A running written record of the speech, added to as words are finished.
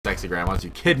sexy grandmas. You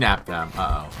kidnap them.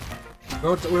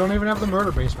 We don't even have the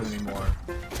murder basement anymore.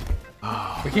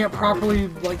 Oh, we can't properly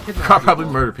like kidnap probably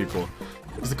people. murder people.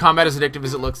 Is the combat as addictive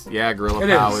as it looks? Yeah, Gorilla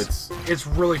It Pow. is. It's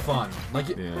really fun. Like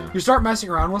Yeah. you start messing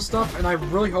around with stuff, and I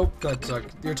really hope that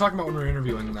you're talking about when we were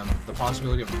interviewing them, the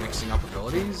possibility of mixing up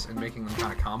abilities and making them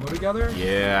kind of combo together.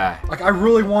 Yeah. Like I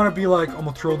really want to be like, I'm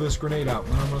gonna throw this grenade out,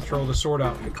 and then I'm gonna throw the sword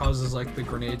out, and it causes like the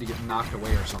grenade to get knocked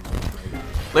away or something.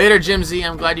 Later, Jim Z.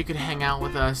 I'm glad you could hang out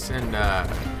with us and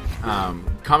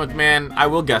Comic Man. I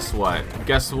will guess what?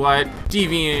 Guess what?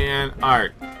 Deviant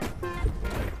Art.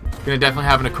 Gonna definitely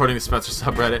have an according to Spencer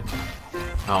subreddit.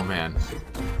 Oh man.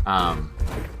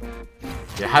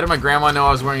 Yeah, how did my grandma know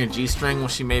I was wearing a G-string? Well,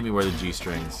 she made me wear the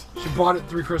G-strings. She bought it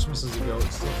 3 Christmases ago.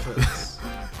 It still fits.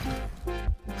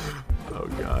 Oh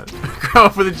god. Grow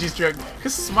up with a G-string.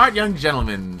 Because smart young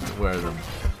gentlemen wear them.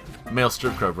 Male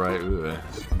strip club, right? Ooh.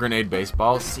 Grenade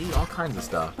baseball. See, all kinds of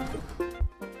stuff.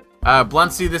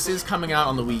 Bluntsy, this is coming out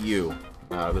on the Wii U.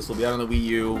 This will be out on the Wii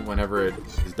U whenever it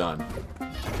is done.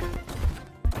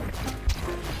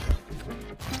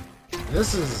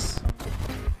 This is...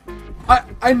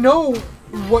 I know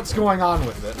what's going on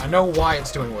with it. I know why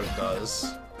it's doing what it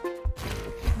does.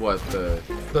 What, the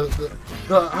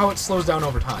how it slows down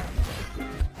over time.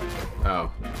 Oh.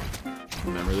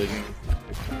 Memory leaking?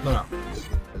 No.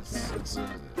 It's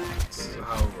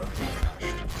how I crashed.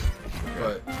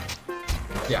 But,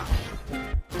 yeah.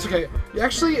 It's okay.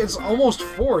 Actually, it's almost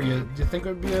 4. Do you think it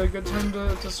would be a good time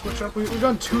to switch up? We've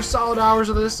done 2 solid hours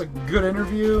of this, a good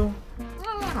interview.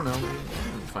 I don't know.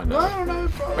 We'll find out. I don't know.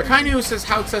 Akainu says,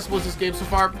 how accessible is this game so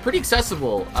far? Pretty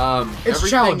accessible. It's everything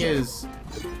challenging. is...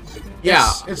 Yeah.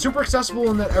 It's super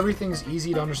accessible in that everything's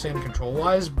easy to understand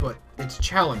control-wise, but it's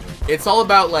challenging. It's all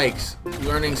about, like,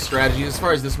 learning strategies, as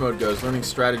far as this mode goes, learning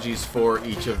strategies for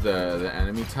each of the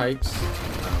enemy types,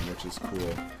 which is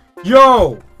cool.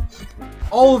 Yo!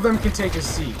 All of them can take a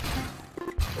seat.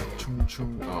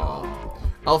 Oh.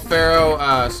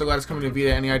 Alfaro, so glad it's coming to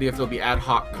Vita. Any idea if there'll be ad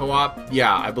hoc co-op?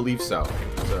 Yeah, I believe so.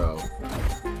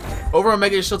 Over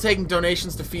Omega is still taking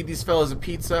donations to feed these fellas a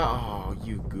pizza. Oh,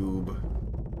 you goob.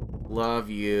 Love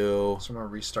you. So I'm gonna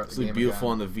restart the It's game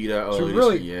beautiful again. on the Vita. Oh,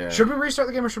 Should we restart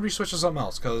the game or should we switch to something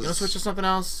else? Cause you wanna switch to something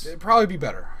else? It'd probably be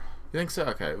better. You think so?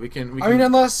 Okay, we can. I mean,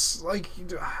 unless like I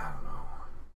don't know. All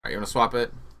right, you wanna swap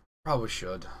it? Probably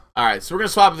should. All right, so we're gonna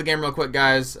swap the game real quick,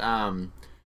 guys.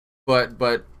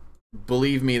 But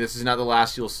believe me, this is not the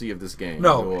last you'll see of this game.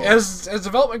 No, as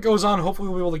development goes on, hopefully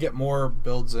we'll be able to get more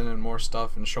builds in and more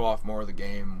stuff and show off more of the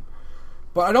game.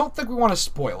 But I don't think we want to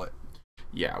spoil it.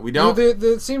 Yeah, we don't.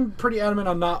 They seem pretty adamant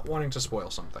on not wanting to spoil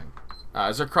something.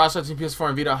 Is there cross-outs in PS4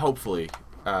 and Vita? Hopefully,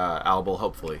 Albel.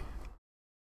 Hopefully.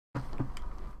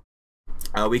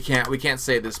 We can't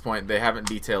say at this point. They haven't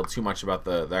detailed too much about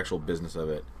the actual business of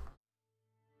it.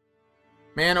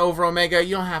 Man, over Omega,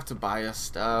 you don't have to buy us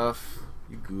stuff,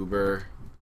 you goober.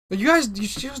 You guys, you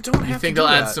just don't have to. You think they'll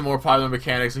add some more popular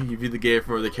mechanics and give you the game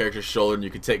from over the character's shoulder, and you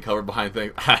can take cover behind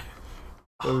things?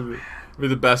 That'd be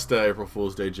the best April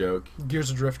Fool's Day joke.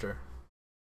 Gears of Drifter.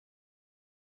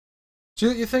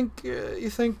 Do you think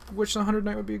Witch 100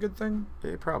 Night would be a good thing?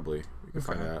 Yeah, probably. We can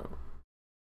find out. What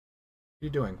are you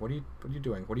doing? What are you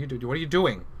doing? What are you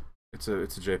doing? It's a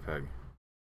JPEG.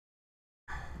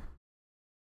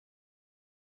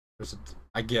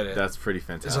 I get it. That's pretty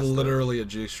fantastic. It's literally a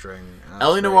G-string.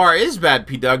 Ellie Noire is bad,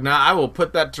 P. Dugna. I will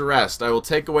put that to rest. I will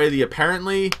take away the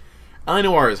apparently. Ellie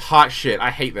Noire is hot shit.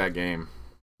 I hate that game.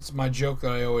 It's my joke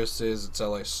that I always say is it's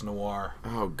L.A. Noir.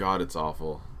 Oh god, it's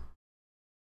awful.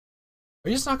 Are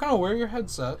you just not gonna wear your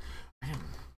headset?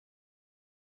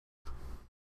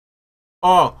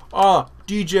 Oh,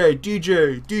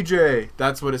 DJ.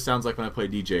 That's what it sounds like when I play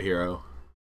DJ Hero.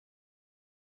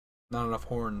 Not enough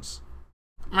horns.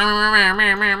 Let's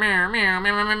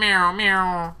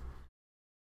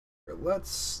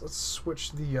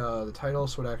switch the title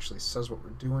so it actually says what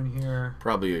we're doing here.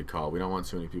 Probably a good call. We don't want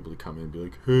too many people to come in and be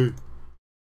like, hey,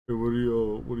 what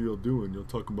are y'all doing? Y'all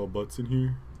talking about butts in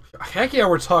here? Heck yeah,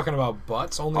 we're talking about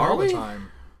butts all the time.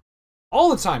 All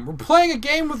the time. We're playing a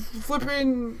game with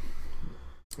flipping.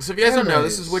 So if you guys don't know,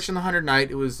 this is Witch in the 100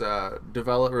 Night. It was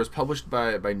developed or was published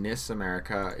by NIS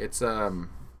America. It's a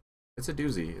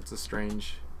doozy. It's a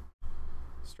strange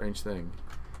thing.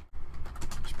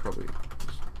 It's probably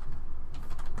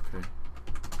okay.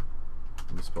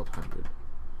 I misspelled 100.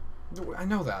 I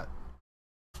know that.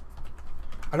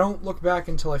 I don't look back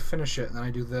until I finish it, and then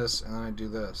I do this, and then I do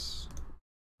this.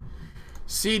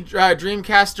 See,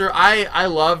 Dreamcaster, I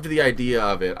loved the idea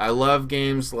of it. I love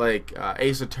games like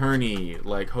Ace Attorney,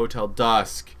 like Hotel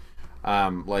Dusk,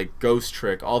 like Ghost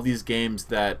Trick, all these games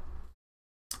that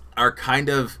are kind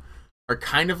of are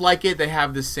kind of like it. They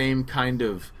have the same kind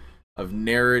of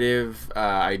narrative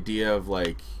idea of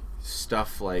like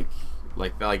stuff like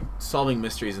solving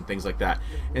mysteries and things like that.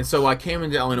 And so I came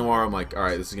into L.A. Noire. I'm like, all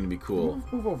right, this is gonna be cool.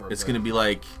 Move over. It's gonna be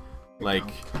like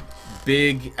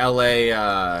big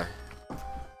L.A.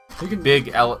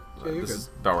 Big L. This is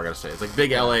about what I gotta say. It's like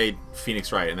big L.A.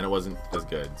 Phoenix Wright, and then it wasn't as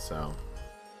good. So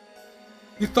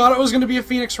you thought it was gonna be a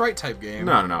Phoenix Wright type game?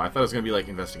 No. I thought it was gonna be like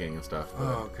investigating and stuff.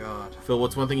 Oh God. Phil,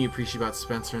 what's one thing you appreciate about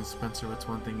Spencer? And Spencer, what's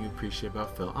one thing you appreciate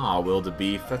about Phil? Oh, Will to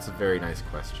Beef. That's a very nice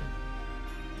question.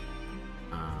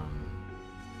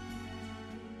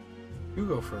 You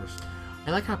go first.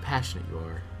 I like how passionate you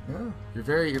are. Yeah. You're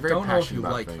very Don't know if passionate you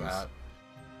about like things. that.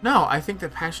 No, I think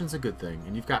that passion's a good thing,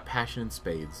 and you've got passion in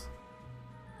spades.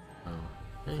 Oh,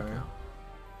 there you go.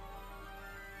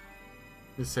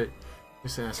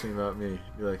 Just ask me about me.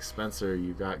 You're like, Spencer,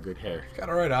 you got good hair. Got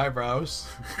alright eyebrows.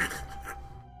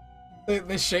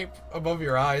 they shape above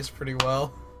your eyes pretty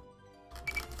well.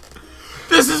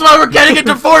 This is why we're getting a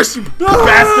divorce, you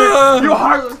bastard! You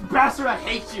heartless bastard! I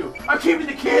hate you. I'm keeping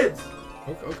the kids.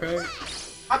 Okay.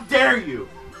 How dare you?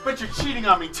 But you're cheating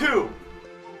on me too.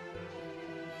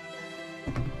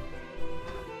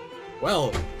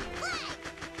 Well.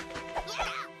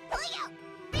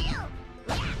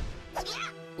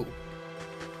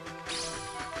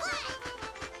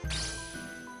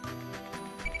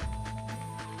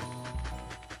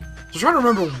 I'm trying to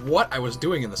remember what I was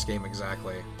doing in this game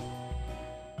exactly.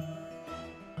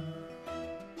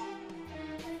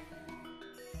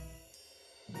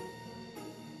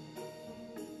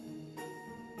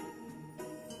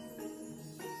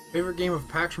 Favorite game of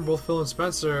PAX from both Phil and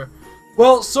Spencer?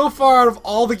 Well, so far out of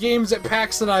all the games at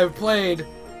PAX that I've played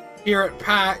here at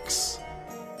PAX,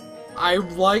 I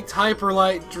liked Hyper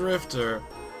Light Drifter.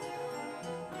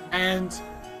 And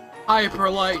Hyper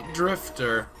Light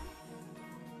Drifter.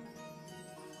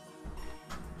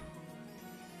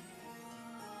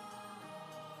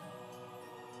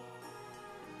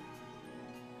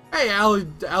 Hey, Ali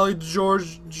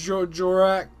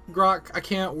Jorak, Grok, I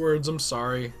can't words, I'm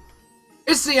sorry.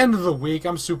 It's the end of the week,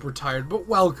 I'm super tired, but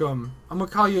welcome. I'm gonna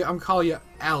call you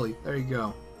Ali, there you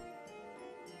go.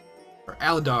 Or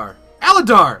Aladar.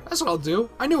 Aladar! That's what I'll do.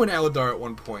 I knew an Aladar at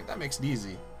one point, that makes it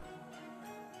easy.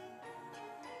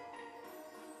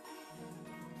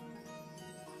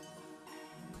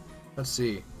 Let's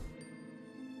see.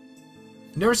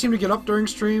 Never seem to get up during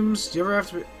streams, do you ever have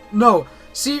to be... No!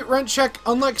 See, Rent Check,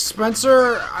 unlike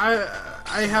Spencer,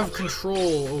 I have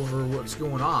control over what's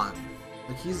going on.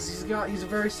 Like he's a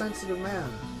very sensitive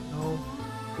man. You know?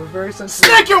 We're very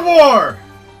sensitive. Snake at War!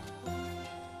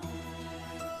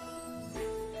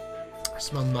 I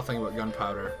smell nothing but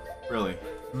gunpowder. Really?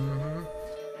 Mm-hmm.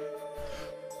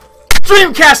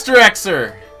 Dreamcaster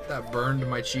Xer! That burned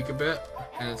my cheek a bit,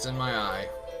 and it's in my eye.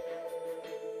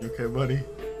 You okay, buddy?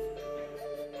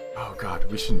 Oh god,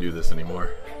 we shouldn't do this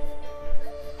anymore.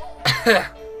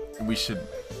 We should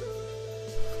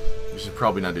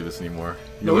probably not do this anymore.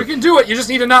 No, we can do it. You just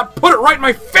need to not put it right in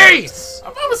my face. I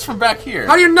thought it's from back here.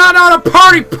 How do you not know how to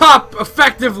party pop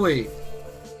effectively?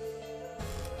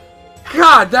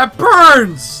 God, that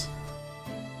burns.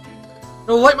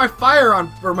 It'll light my fire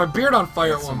on, or my beard on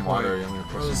fire at one point.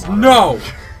 No,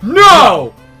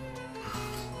 no.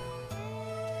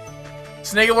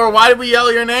 Snake at War, why did we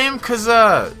yell your name? Cause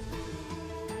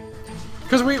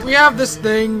we have this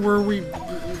thing where we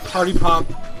party pop.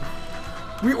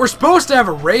 We're supposed to have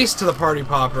a race to the party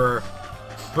popper,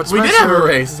 but Spencer we did have a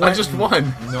race. I just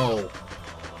won. No.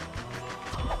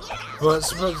 But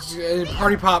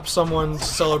party pop someone to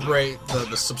celebrate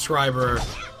the subscriber,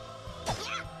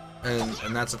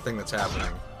 and that's a thing that's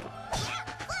happening.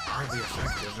 Hardly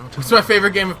effective. It's my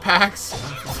favorite game of PAX.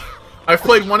 I've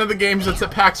played one of the games that's at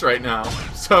PAX right now,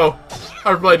 so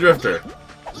I would play Drifter.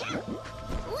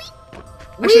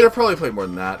 Actually, I've probably played more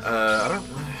than that.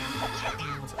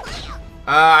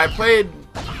 I played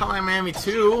Hotline Miami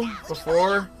 2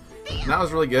 before, and that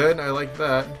was really good. I liked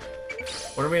that.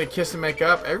 What are we gonna kiss and make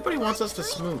up? Everybody wants us to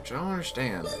smooch. I don't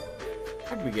understand.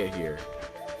 How did we get here?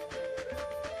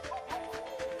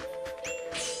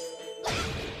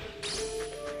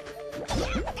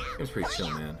 It was pretty chill,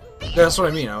 man. Yeah, that's what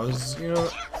I mean. I was, you know,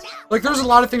 like there's a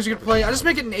lot of things you could play. I just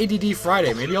make it an ADD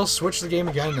Friday. Maybe I'll switch the game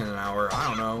again in an hour. I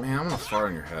don't know. Man, I'm gonna fart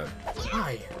on your head.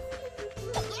 Why?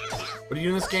 What do you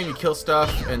do in this game? You kill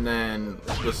stuff and then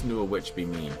listen to a witch be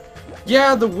mean.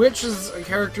 Yeah, the witch is a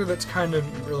character that's kind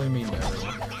of really mean to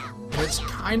everyone. And it's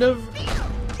kind of...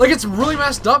 like, it's really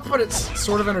messed up, but it's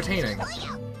sort of entertaining.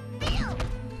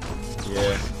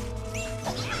 Yeah.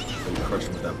 You crush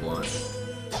him with that blunt.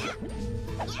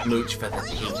 Mooch for the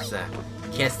pizza.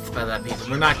 kissed by that pizza.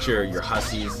 We're not your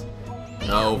hussies.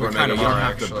 No, we're kind of you don't are,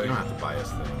 have to. actually. You don't have to buy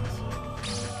us things.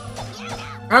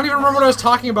 I don't even remember what I was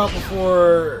talking about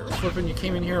before flipping. You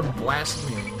came in here and blasted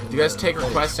me. Do you guys take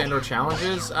requests and/or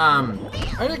challenges?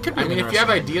 It could be I mean, if you have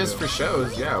interesting ideas to for do.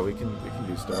 shows, yeah, we can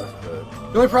do stuff.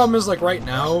 But The only problem is, like, right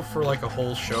now, for, like, a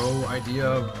whole show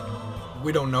idea,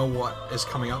 we don't know what is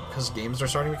coming up because games are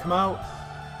starting to come out.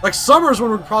 Like, summer's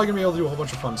when we're probably going to be able to do a whole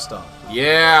bunch of fun stuff.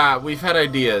 yeah, we've had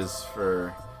ideas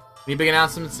for any big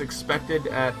announcements expected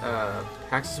at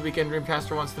PAX this weekend.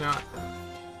 Dreamcaster wants to know.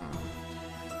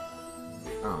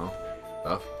 Oh,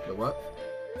 stuff. The what?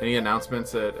 Any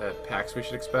announcements at PAX we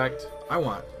should expect? I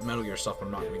want Metal Gear stuff, but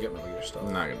I'm not going to get Metal Gear stuff.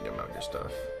 I'm not gonna get Metal Gear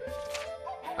stuff.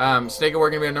 Snake, we're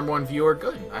gonna be our #1 viewer.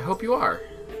 Good. I hope you are.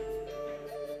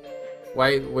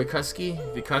 Wikuski?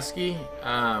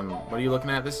 What are you looking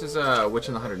at? This is Witch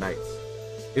in the 100 Nights.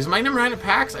 Is my #9 at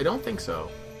PAX? I don't think so.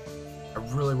 I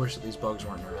really wish that these bugs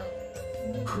weren't around.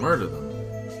 Murder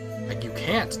them. Like, you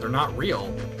can't. They're not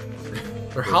real.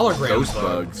 They're hologram Ghost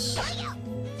bugs.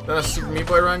 Not a Super Meat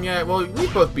Boy run yet? Well, we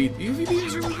both beat. You beat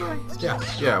Super Meat Boy? Yeah.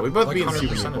 Yeah, we both Like beat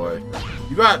Super 100% Meat Boy.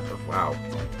 You got. Wow.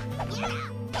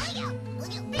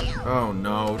 Oh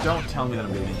no! Don't tell me that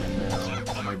I'm getting in now.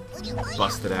 On my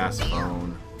busted ass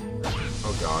phone.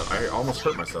 Oh god! I almost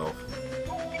hurt myself.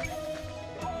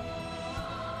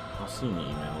 I'll see in the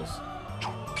emails.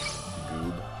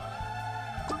 Goob.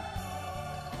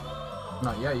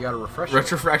 Not yet. You gotta refresh it.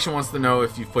 Retrofraction wants to know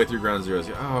if you've played through Ground Zeroes.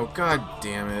 Oh god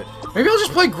damn it! Maybe I'll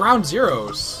just play Ground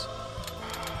Zeroes.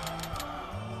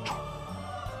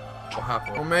 What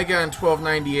happened? Omega and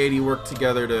 129080 worked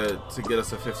together to get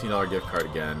us a $15 gift card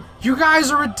again. You guys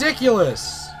are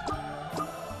ridiculous.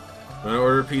 Wanna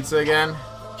order pizza again?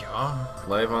 Yeah.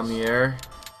 Live on the air?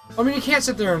 I mean, you can't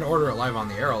sit there and order it live on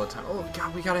the air all the time. Oh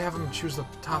god, we gotta have them choose the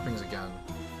toppings again.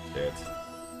 Shit.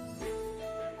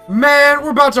 Man,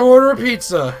 we're about to order a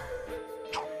pizza.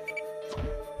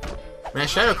 Man,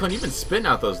 ShadowClone, you've been spitting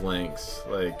out those links.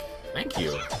 Like, thank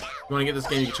you. If you want to get this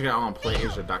game, you can check it out on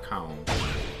PlayAsia.com.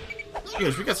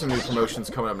 Anyways, we got some new promotions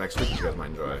coming up next week that you guys might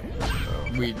enjoy.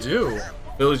 So. We do.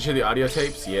 Bill, did you hear the audio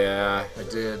tapes? Yeah. I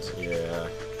did. Yeah.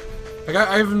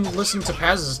 I haven't listened to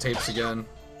Paz's tapes again.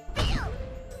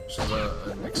 Which is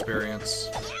an experience.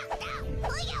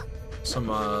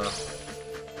 Some,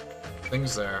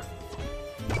 things there.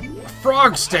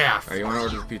 Frog staff! Alright, you want to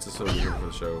order the pizza so we're here for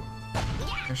the show?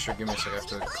 Yeah, sure, give me a second. I have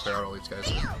to clear out all these guys.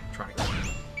 I'm trying to get them.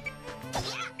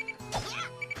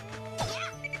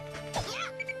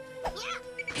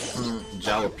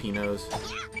 Jalapenos.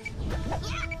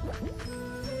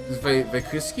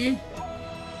 Wikuski?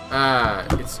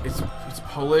 It's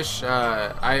Polish.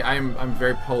 I'm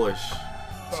very Polish.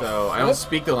 So I don't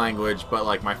speak the language, but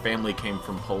like my family came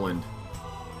from Poland.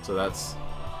 So that's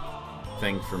a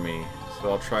thing for me. So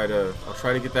I'll try to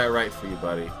get that right for you,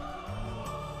 buddy.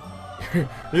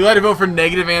 You let it vote for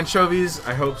negative anchovies?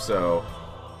 I hope so.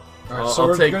 Alright, so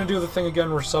we're gonna do the thing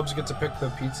again where subs get to pick the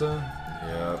pizza?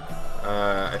 Yeah.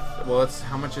 Well, it's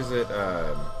how much is it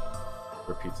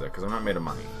for pizza? Because I'm not made of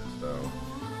money, so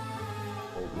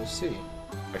We'll see.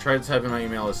 I tried to type in my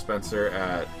email as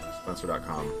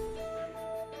Spencer@Spencer.com.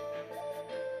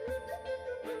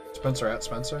 Spencer at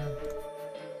Spencer.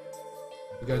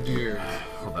 You gotta do your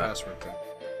password thing.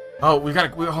 Oh, hold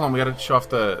on. We gotta show off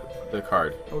the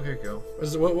card. Okay, go.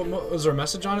 Is there a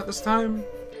message on it this time?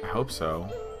 I hope so.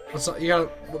 You gotta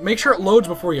make sure it loads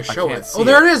before you show it. See Oh,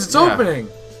 there it is. It's opening.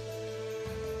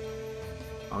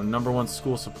 Oh, #1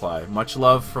 school supply. Much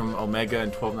love from Omega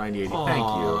and 129080.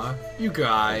 Thank you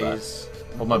guys.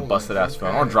 Hold my busted ass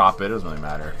phone. Or drop it. It doesn't really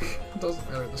matter. It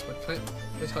doesn't matter at this point. Can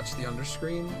I touch the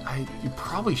underscreen? You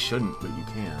probably shouldn't, but you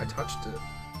can. I touched it.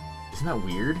 Isn't that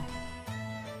weird?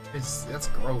 That's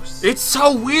gross. It's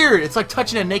so weird. It's like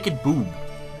touching a naked boob.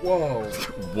 Whoa.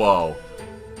 Whoa.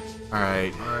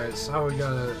 Alright. Alright, so how we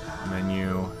gotta...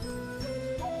 Menu.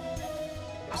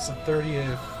 It's the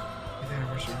 30th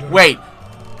anniversary. Wait!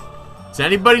 Does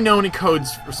anybody know any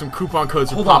codes, or some coupon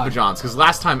codes for Papa John's? Because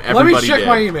last time everybody did. Let me check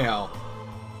my email.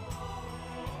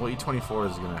 Well,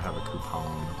 E24 is going to have a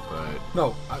coupon, but...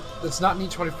 No, it's not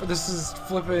E24. This is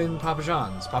flipping Papa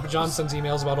John's. Papa John's sends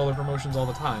emails about all their promotions all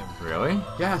the time. Really?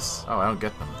 Yes. Oh, I don't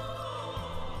get them.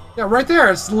 Yeah, right there.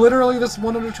 It's literally this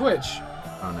one under Twitch.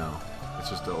 Oh, no. It's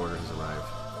just the order has arrived.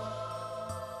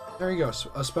 There you go.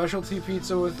 A specialty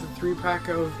pizza with a 3-pack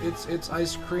of It's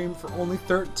ice cream for only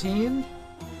 $13.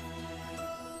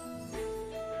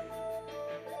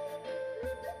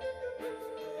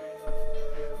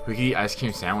 We could eat ice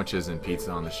cream sandwiches and pizza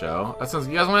on the show. That sounds.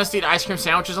 You guys want us to eat ice cream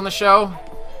sandwiches on the show?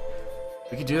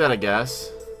 We could do that, I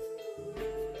guess.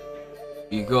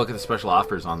 You can go look at the special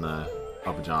offers on the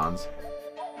Papa John's.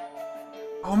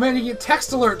 Oh man, you get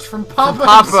text alerts from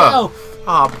Papa, himself.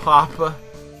 Oh, Papa.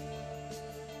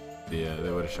 Yeah,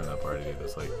 they would have shown up already.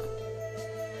 That's like.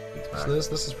 So this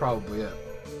is probably it.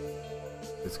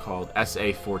 It's called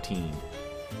SA-14.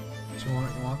 So you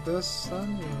want this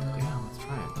then? Yeah, let's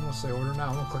try it. I'm gonna say order now.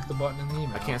 I'm gonna click the button in the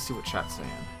email. I can't see what chat's saying.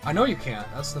 I know you can't.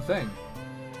 That's the thing.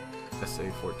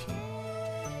 SA-14.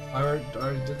 I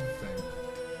already did the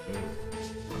thing.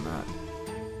 I'm at.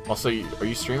 Also, are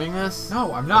you streaming this?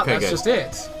 No, I'm not. Okay, That's good.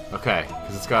 just it. Okay,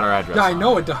 because it's got our address. Yeah, I on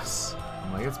know it. it does.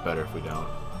 I'm like, it's better if we don't.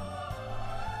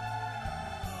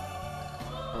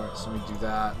 Alright, so we do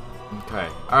that. Okay.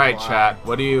 Alright, Wow. chat.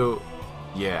 What do you...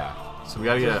 Yeah. So we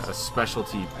gotta get a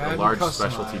specialty, Add a large and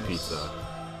specialty customize.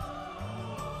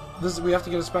 pizza. We have to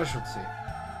get a specialty.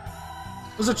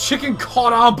 There's a chicken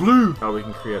cordon bleu! Oh, we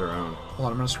can create our own. Hold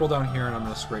on, I'm gonna scroll down here and I'm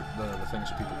gonna scrape the thing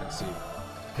so people can see.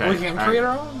 Okay. We can create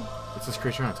our own? Let's just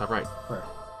create your own, top right. Where?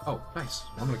 Oh, nice.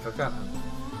 I'm gonna click that then.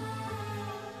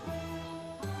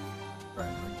 Alright,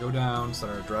 I'm gonna go down so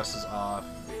that our address is off.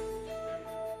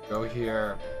 Go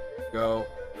here. Go.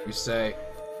 You say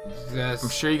this. I'm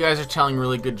sure you guys are telling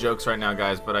really good jokes right now,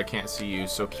 guys, but I can't see you,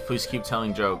 so please keep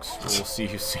telling jokes. We'll see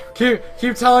you soon.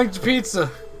 Keep telling pizza.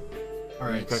 You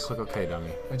Alright. gotta click OK,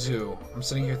 dummy. I do. I'm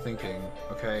sitting here thinking,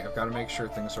 okay, I've got to make sure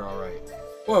things are alright.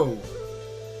 Whoa!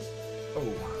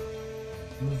 Oh.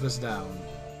 Move this down.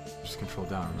 Just control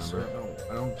down, remember? No,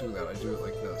 I don't do that. I do it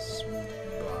like this. Move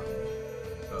the bottom.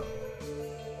 Oh.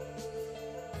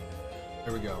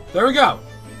 There we go. There we go!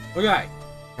 Okay.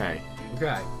 Okay.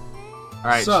 Okay.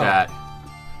 Alright, So, chat.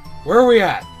 Where are we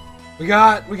at? We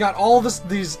got all these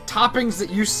toppings that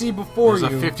you see before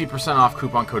There's you. a 50% off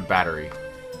coupon code battery.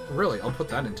 Really? I'll put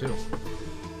that in too.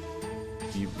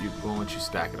 You won't let you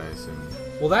stack it, I assume.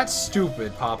 Well, that's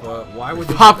stupid, Papa. Why would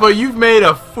they do Papa, that? you've made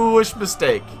a foolish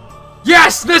mistake.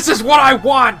 Yes, this is what I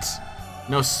want.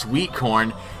 No sweet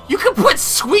corn. You can put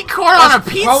sweet corn on a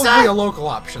pizza? Probably a local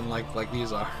option, like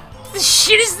these are. What the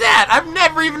shit is that? I've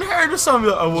never even heard of something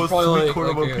that I want Probably sweet corn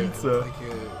on my pizza. You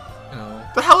know.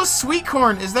 The hell is sweet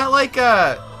corn? Is that like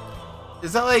like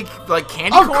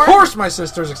candy Of corn? course, my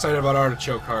sister's excited about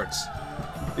artichoke hearts.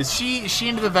 Is she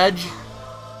into the veg?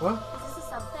 What? Is this a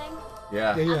sub thing?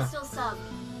 Yeah. Yeah. I'm still sub.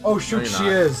 Oh shoot, you're she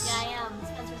not. is. Yeah, I am.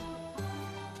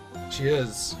 Spencer's. She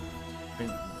is.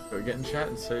 Go get in chat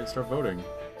and start voting.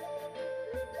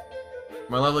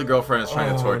 My lovely girlfriend is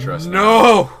trying to torture us.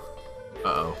 No.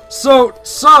 Uh-oh. So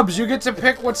subs, you get to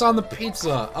pick what's on the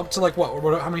pizza. Up to like what?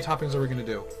 How many toppings are we gonna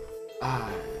do?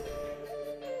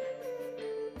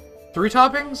 3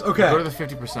 toppings? Okay. Go to the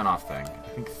 50% off thing. I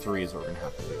think 3 is what we're gonna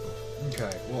have to do.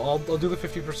 Okay. Well, I'll do the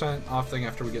 50% off thing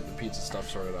after we get the pizza stuff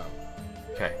sorted out.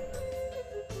 Okay.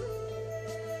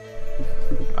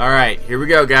 Alright, here we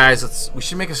go, guys. We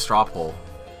should make a straw poll.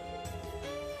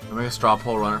 We'll make a straw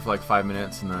poll, run it for like 5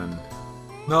 minutes, and then...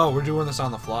 No, we're doing this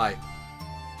on the fly.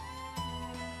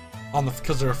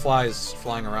 Because there are flies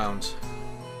flying around.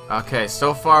 Okay,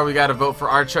 so far we gotta vote for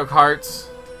artichoke hearts.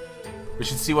 We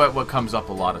should see what comes up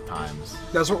a lot of times.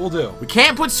 That's what we'll do. We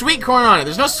can't put sweet corn on it.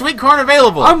 There's no sweet corn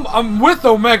available. I'm with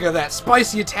Omega, that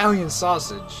spicy Italian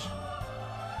sausage.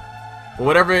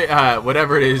 Whatever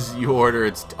it is you order,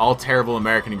 it's all terrible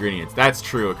American ingredients. That's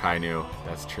true, Akainu.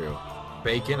 That's true.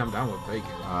 Bacon? I'm down with bacon.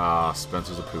 Ah,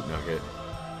 Spencer's a poop nugget.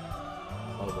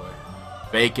 Oh boy.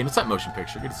 Bacon. What's that motion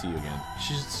picture? Good to see you again.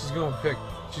 She's gonna pick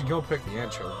the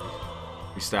anchovy.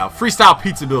 Freestyle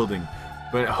pizza building.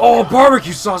 But Oh,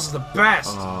 barbecue sauce is the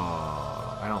best.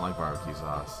 oh, I don't like barbecue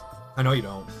sauce. I know you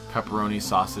don't. Pepperoni,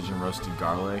 sausage, and roasted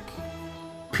garlic.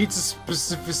 Pizza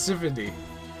specificity.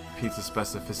 Pizza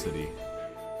specificity.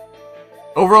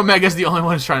 Over Omega's the only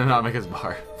one who's trying to not make us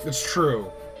bar. It's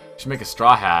true. Should make a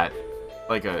straw hat,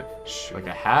 like a Shoot.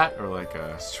 hat or like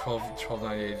a. It's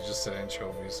 12.98. Just said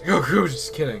anchovies. Oh,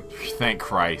 just kidding. Thank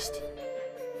Christ.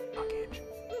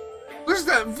 There's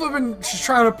that flippin'. She's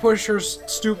trying to push her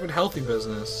stupid healthy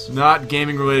business. Not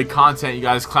gaming related content, you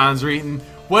guys clowns are eating.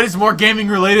 What is more gaming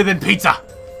related than pizza?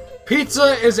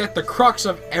 Pizza is at the crux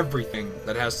of everything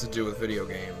that has to do with video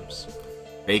games.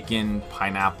 Bacon,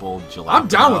 pineapple, gelato. I'm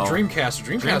down with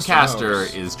Dreamcaster. Dreamcaster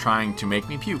knows. is trying to make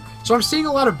me puke. So I'm seeing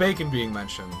a lot of bacon being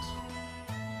mentioned.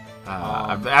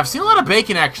 I've seen a lot of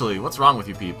bacon actually. What's wrong with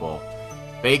you people?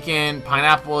 Bacon,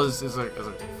 pineapple is a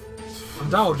I'm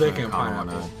down with bacon and common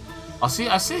pineapple. one. I've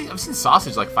seen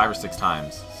sausage like 5 or 6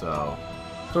 times. So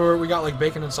So we got like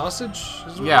bacon and sausage?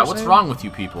 Is what yeah, you're what's saying? wrong with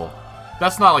you people?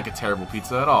 That's not like a terrible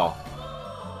pizza at all.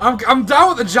 I'm down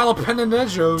with the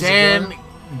jalapeno Dan again.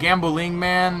 Gambling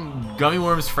Man, gummy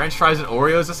worms, French fries, and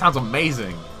Oreos. That sounds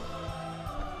amazing.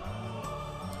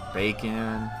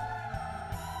 Bacon.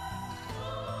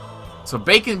 So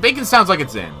bacon sounds like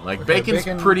it's in. Like Okay,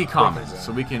 bacon's pretty common. bacon's in.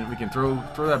 So we can throw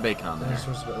that bacon on there.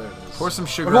 There it is. Pour some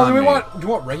sugar Well, on do we me.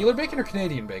 want regular bacon or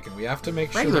Canadian bacon? We have to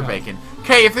make sure. Regular bacon.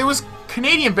 Okay, if it was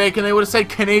Canadian bacon, they would have said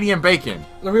Canadian bacon.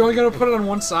 Are we only gonna put it on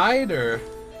one side, or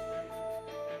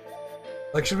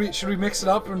like should we mix it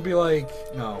up and be like,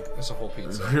 no, it's a whole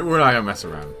pizza. We're not gonna mess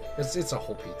around. It's a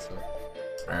whole pizza.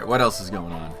 All right, what else is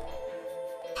going on?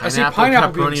 I see Pineapple,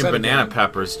 pineapple being pepperoni, and said banana again.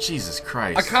 peppers. Jesus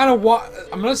Christ. I kind of want.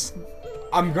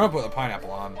 I'm gonna put the pineapple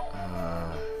on.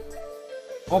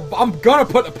 I'm gonna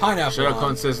put the pineapple Shadow on.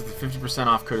 Clone says if the 50%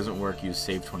 off code doesn't work, use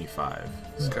save 25.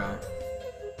 Okay.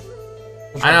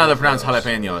 I know how to pronounce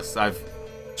jalapenos.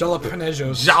 Jalapenos.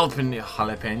 Jalapenos.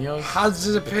 Jalapenos.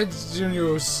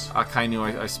 I knew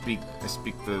I speak the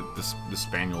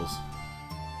Spaniels.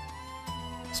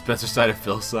 Spencer side of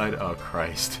Phil's side. Oh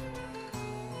Christ.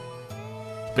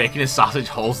 Bacon and sausage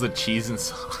holds the cheese and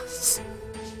sauce.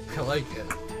 I like it.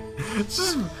 It's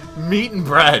just meat and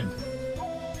bread.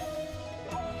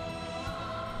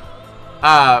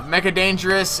 Mecha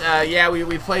Dangerous. Yeah,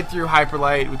 we played through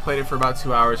Hyperlight. We played it for about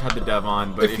 2 hours. Had the dev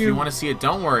on, but if you want to see it,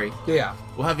 don't worry. Yeah.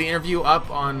 We'll have the interview up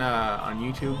on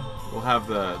YouTube. We'll have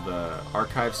the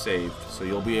archive saved, so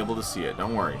you'll be able to see it.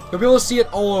 Don't worry. You'll be able to see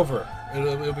it all over.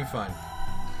 It'll be fun.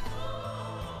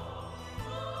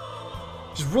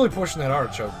 Just really pushing that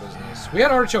artichoke business. We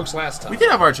had artichokes last time. We did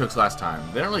have artichokes last time.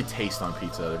 They don't really taste on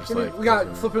pizza. They're just like we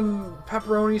got flipping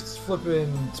pepperonis,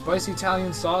 flipping spicy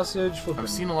Italian sausage. Flipping I've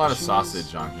seen a lot of cheese.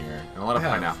 sausage on here and a lot of I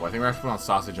have. pineapple. I think we're actually putting on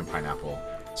sausage and pineapple.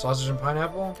 Sausage and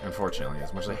pineapple. Unfortunately,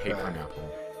 as much as I hate Okay. pineapple,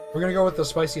 We're gonna go with the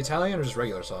spicy Italian or just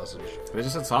regular sausage. they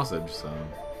just said sausage. So,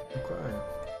 Okay.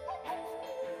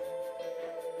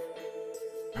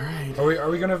 all right. Are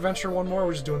we gonna venture one more? Or are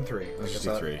we just doing three? Let's just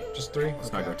do three. Just three.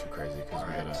 Let's not go too crazy because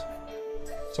we gotta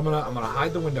So I'm gonna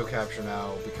hide the window capture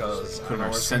now because I put don't in know our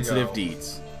where it's gonna sensitive go.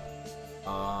 deets.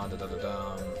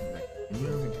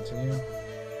 Continue.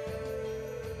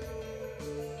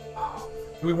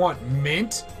 Do we want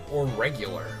mint or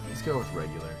regular? Let's go with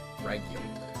regular. Regular.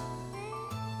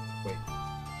 Wait.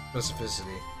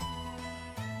 Specificity.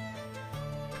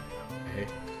 Okay.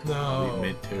 No. We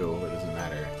mint too. It doesn't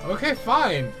matter. Okay,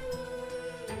 fine.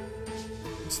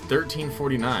 It's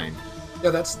 $13.49. Yeah,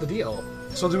 that's the deal.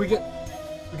 So do we get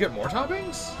more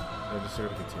toppings? I just sort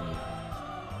of continue.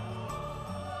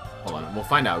 Hold on, we'll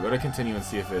find out. Go to continue and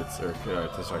see if it's, or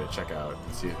sorry, to check out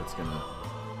and see if it's gonna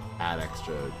add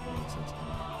extra nonsense.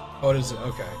 Oh, it is.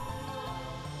 Okay.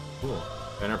 Cool.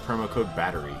 Enter promo code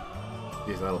battery.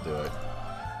 Yes, that'll do it.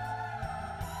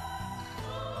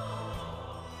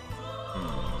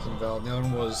 It's invalid. The other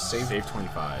one was save. Save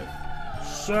 25.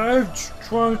 Save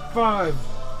 25.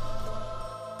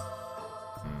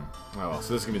 Oh well,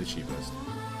 so this is gonna be the cheapest.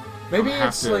 Maybe I'll have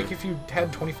it's to- like if you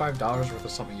had $25 worth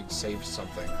of something, you'd save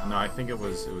something. No, I think it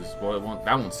was. Well,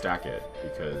 that won't stack it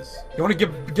because You want to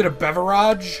get a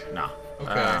beverage? nah.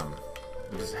 Okay.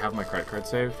 Does it have my credit card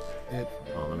saved? It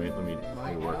Oh, let me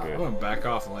work I'm it. gonna back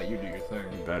off and let you do your thing.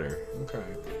 Better. Okay.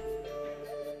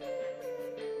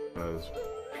 'Cause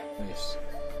Nice.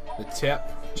 The tip,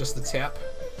 just the tip.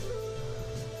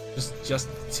 Just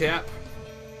the tip.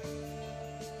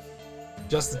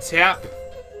 Just the tip.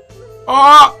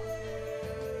 ah!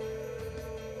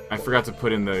 I forgot to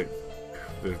put in the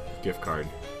gift card.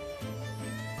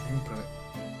 You can put it.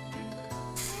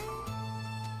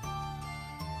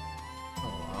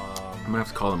 I'm gonna have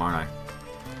to call them, aren't I?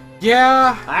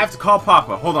 Yeah. I have to call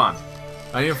Papa. Hold on.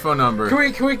 I need a phone number. Can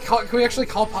we actually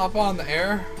call Papa on the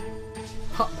air?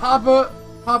 Papa,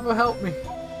 help me.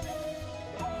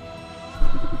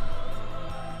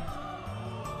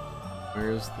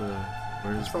 Where's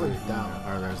It's probably the down.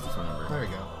 Oh, there's the phone number. There we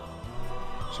go.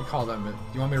 Should call them. Do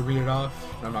you want me to read it off?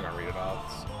 No, I'm not gonna read it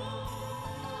off.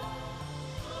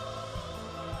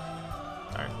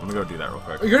 Alright, I'm gonna go do that real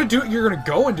quick. You're gonna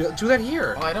go and do that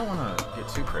here. Well, I don't want to get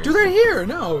too crazy. Do that here.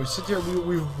 No, sit here.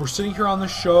 We're sitting here on the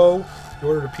show. We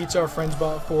ordered a pizza our friends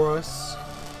bought for us.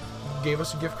 Gave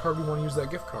us a gift card. We want to use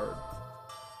that gift card.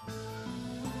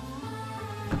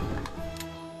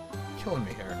 Killing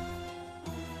me here.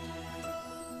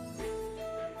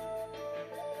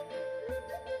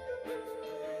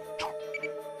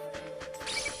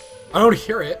 I don't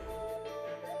hear it.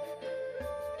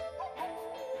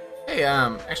 Hey,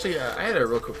 actually, I had a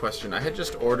real quick question. I had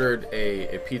just ordered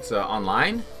a pizza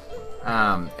online,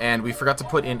 and we forgot to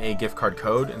put in a gift card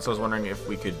code, and so I was wondering if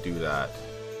we could do that.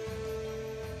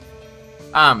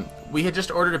 We had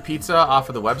just ordered a pizza off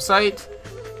of the website,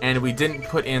 and we didn't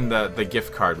put in the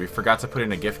gift card. We forgot to put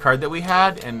in a gift card that we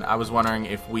had, and I was wondering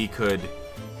if we could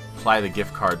apply the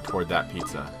gift card toward that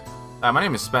pizza. My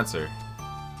name is Spencer.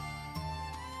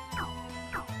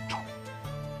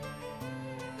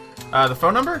 The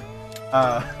phone number?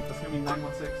 That's gonna be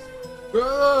 916.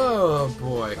 Oh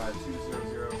boy.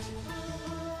 200.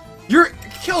 You're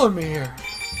killing me here.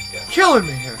 Yeah. Killing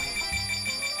me here.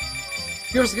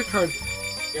 Give us a gift card.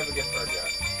 You have a gift card, yeah.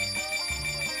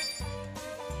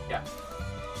 Yeah.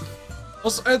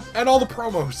 Also, and all the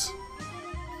promos.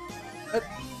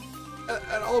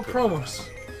 And all the promos.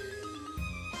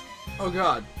 Oh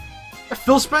god.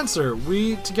 Phil Spencer.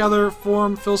 We together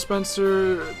form Phil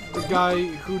Spencer, the guy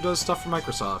who does stuff for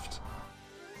Microsoft.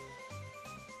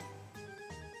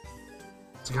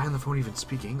 Does the guy on the phone even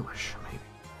speak English? Maybe.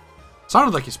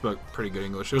 Sounded like he spoke pretty good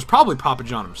English. It was probably Papa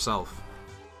John himself.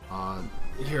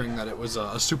 Hearing that it was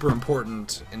a super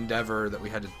important endeavor that we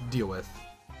had to deal with.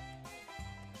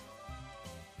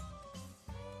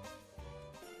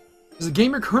 Is the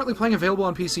game you're currently playing available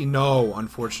on PC? No,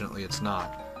 unfortunately it's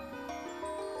not.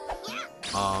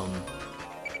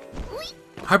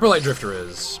 Hyper Light Drifter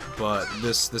is, but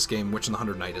this game, Witch in the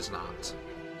Hundred Knight, is not.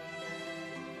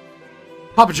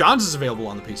 Papa John's is available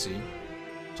on the PC.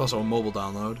 It's also a mobile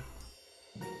download.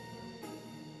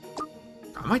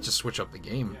 I might just switch up the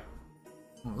game.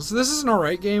 This is an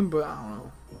alright game, but I don't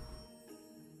know.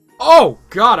 Oh,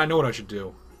 God, I know what I should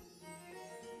do.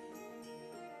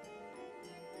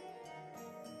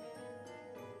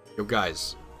 Yo,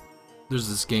 guys. There's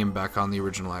this game back on the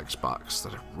original Xbox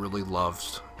that I really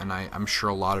loved, and I'm sure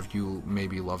a lot of you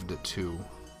maybe loved it too.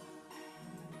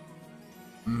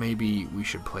 Maybe we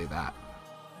should play that.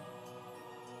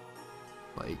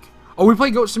 Like... Oh, we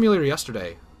played Goat Simulator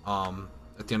yesterday,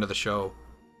 at the end of the show.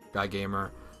 Guy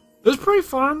Gamer. It was pretty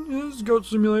fun. It was Goat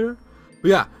Simulator. But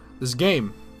yeah, this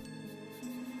game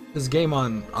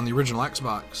on the original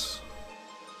Xbox.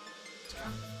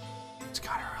 It's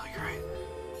got it really great.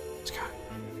 It's got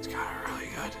it really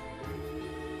good.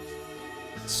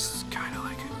 It's kind of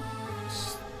like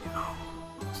it's, you know,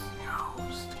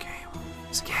 it's the game.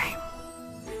 It's a game.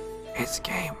 It's a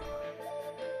game.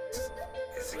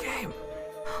 It's a game.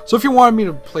 So if you wanted me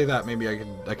to play that, maybe I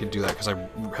could do that because I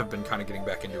have been kind of getting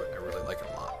back into it and I really like it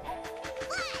a lot.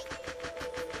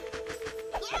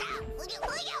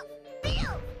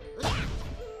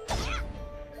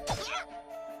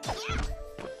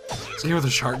 So here with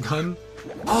the shark gun.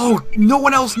 Oh, no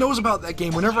one else knows about that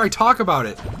game whenever I talk about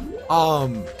it.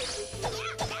 God,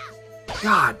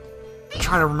 I'm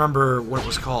trying to remember what it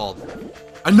was called.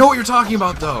 I know what you're talking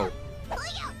about though.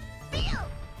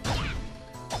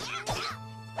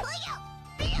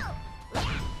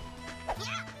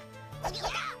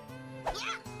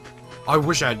 I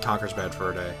wish I had Conker's Bad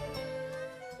Fur Day.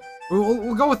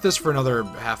 We'll go with this for another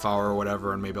half hour or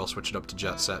whatever, and maybe I'll switch it up to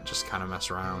Jet Set, just kind of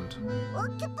mess around.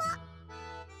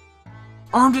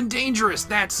 Armed and Dangerous,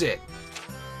 that's it!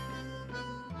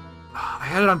 I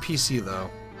had it on PC, though.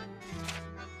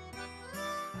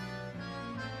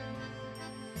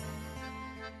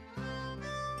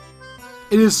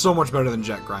 It is so much better than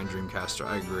Jet Grind Dreamcaster,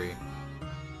 I agree.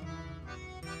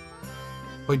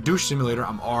 Like Douche Simulator,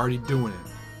 I'm already doing it.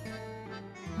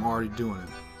 I'm already doing it.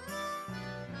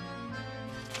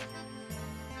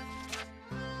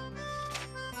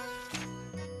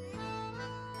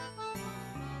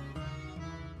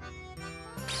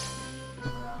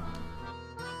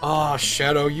 Ah,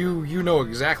 Shadow, you know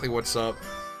exactly what's up.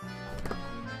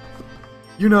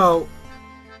 You know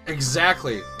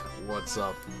exactly what's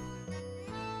up.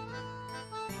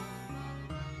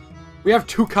 We have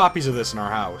 2 copies of this in our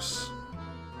house.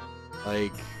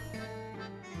 Like,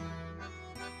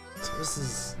 this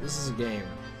is a game.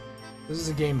 This is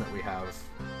a game that we have.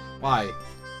 Why?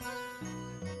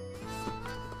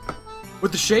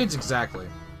 With the shades, exactly.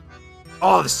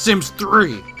 Oh, The Sims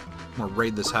 3! I'm gonna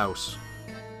raid this house.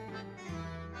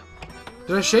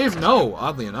 Did I shave? No,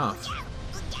 oddly enough.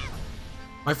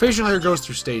 My facial hair goes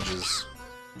through stages.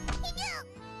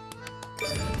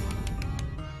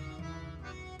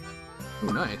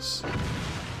 Ooh, nice.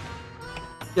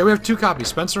 Yeah, we have 2 copies.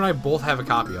 Spencer and I both have a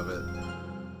copy of it.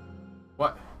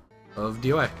 What? Of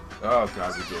DOA. Oh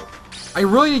god, we do. I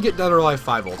really need to get Dead or Alive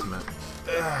 5 Ultimate.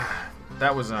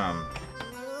 That was, an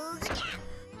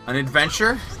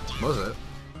adventure? What was it?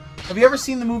 Have you ever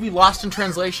seen the movie Lost in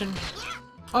Translation?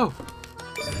 Oh.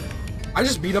 I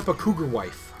just beat up a cougar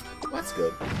wife. Well, that's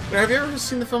good. But have you ever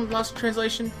seen the film Lost in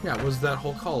Translation? Yeah, was that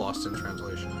whole call Lost in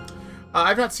Translation?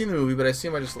 I've not seen the movie, but I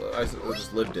assume I just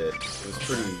lived it. It was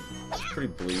pretty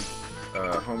bleak.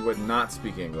 Homeboy did not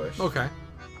speak English. Okay.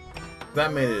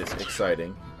 That made it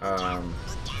exciting.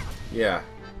 Yeah.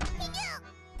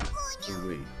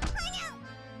 Ooh-wee.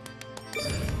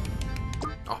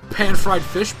 Oh, pan-fried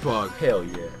fish bug. Hell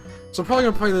yeah. So I'm probably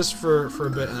gonna play this for a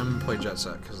bit, and then I'm gonna play Jet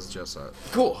Set because it's Jet Set.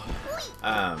 Cool.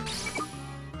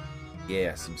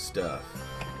 Yeah, some stuff.